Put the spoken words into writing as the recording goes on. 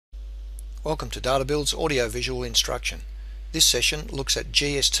Welcome to Databuild's Audio Visual Instruction. This session looks at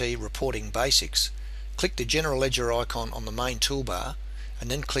Gst Reporting Basics. Click the General Ledger icon on the main toolbar and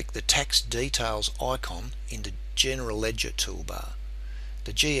then click the Gst Details icon in the General Ledger toolbar.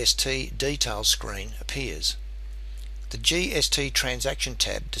 The Gst Details screen appears. The Gst Transaction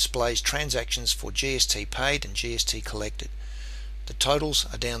Tab displays transactions for Gst paid and Gst collected. The totals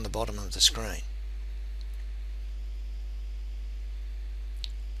are down the bottom of the screen.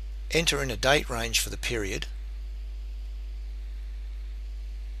 Enter in a date range for the period.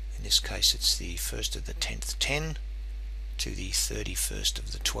 In this case it's the 1st of the 10th 10 to the 31st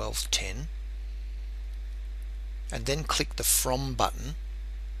of the 12th 10, and then click the From button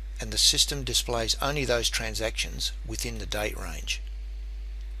and the system displays only those transactions within the date range.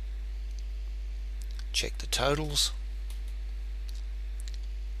 Check the totals.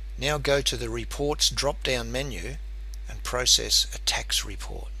 Now go to the Reports drop-down menu and process a tax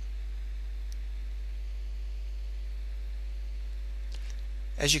report.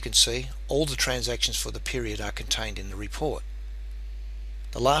 As you can see, all the transactions for the period are contained in the report.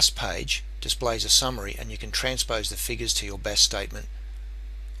 The last page displays a summary and you can transpose the figures to your BAS statement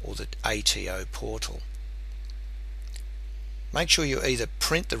or the ATO portal. Make sure you either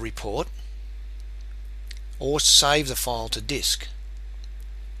print the report or save the file to disk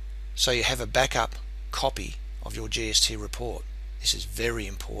so you have a backup copy of your GST report. This is very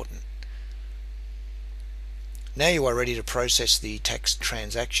important. Now you are ready to process the tax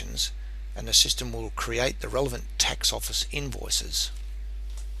transactions and the system will create the relevant tax office invoices.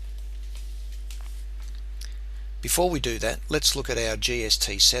 Before we do that, let's look at our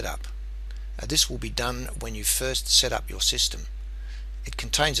Gst setup. This will be done when you first set up your system. It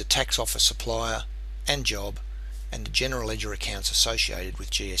contains a tax office supplier and job and the general ledger accounts associated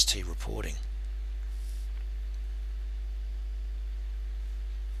with GST reporting.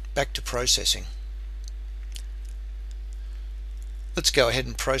 Back to processing. Let's go ahead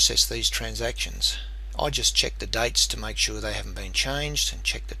and process these transactions. I just check the dates to make sure they haven't been changed and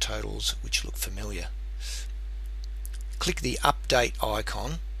check the totals which look familiar. Click the Update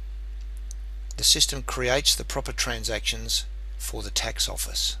icon. The system creates the proper transactions for the tax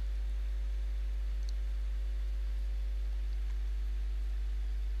office.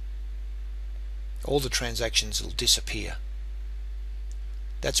 All the transactions will disappear.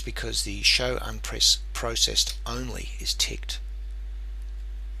 That's because the Show Unprocessed Only is ticked.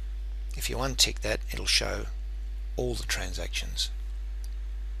 If you untick that, it'll show all the transactions.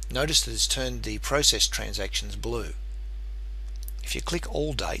 Notice that it's turned the processed transactions blue. If you click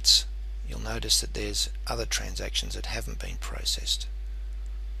All Dates, you'll notice that there's other transactions that haven't been processed.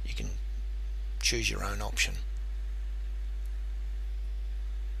 You can choose your own option.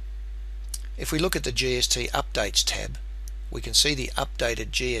 If we look at the Gst Updates tab, we can see the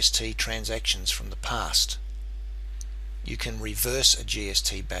updated Gst transactions from the past. You can reverse a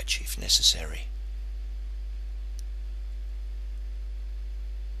Gst batch if necessary.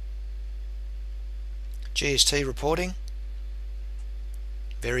 Gst reporting,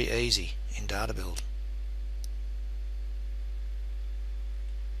 very easy in Databuild.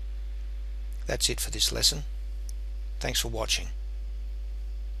 That's it for this lesson. Thanks for watching.